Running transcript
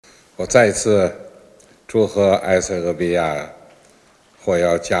我再一次祝贺埃塞俄比亚获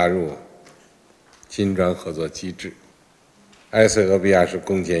邀加入金砖合作机制。埃塞俄比亚是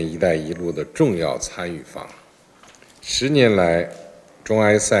共建“一带一路”的重要参与方。10年来，中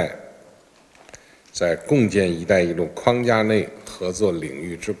埃塞在共建“一带一路”框架内合作领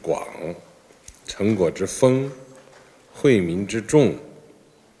域之广、成果之丰、惠民之重，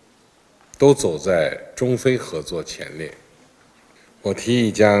都走在中非合作前列。我提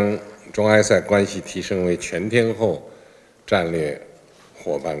议将中埃塞关系提升为全天候战略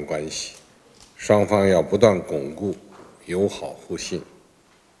伙伴关系，双方要不断巩固友好互信，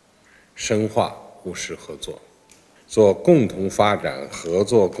深化务实合作，做共同发展、合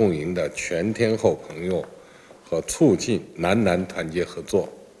作共赢的全天候朋友和促进南南团结合作，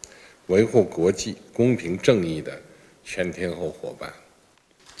维护国际公平正义的全天候伙伴。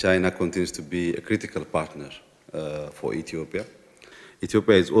China continues to be a critical partner for Ethiopia.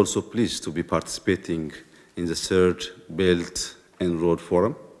 Ethiopia is also pleased to be participating in the third Belt and Road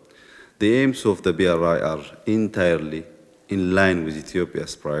Forum. The aims of the BRI are entirely in line with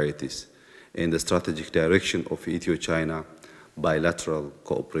Ethiopia's priorities and the strategic direction of Ethio-China bilateral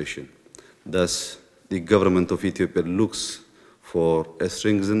cooperation. Thus, the government of Ethiopia looks for a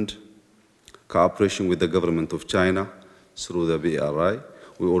strengthened cooperation with the government of China through the BRI.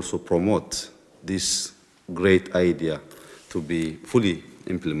 We also promote this great idea to be fully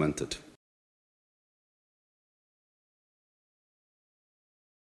implemented.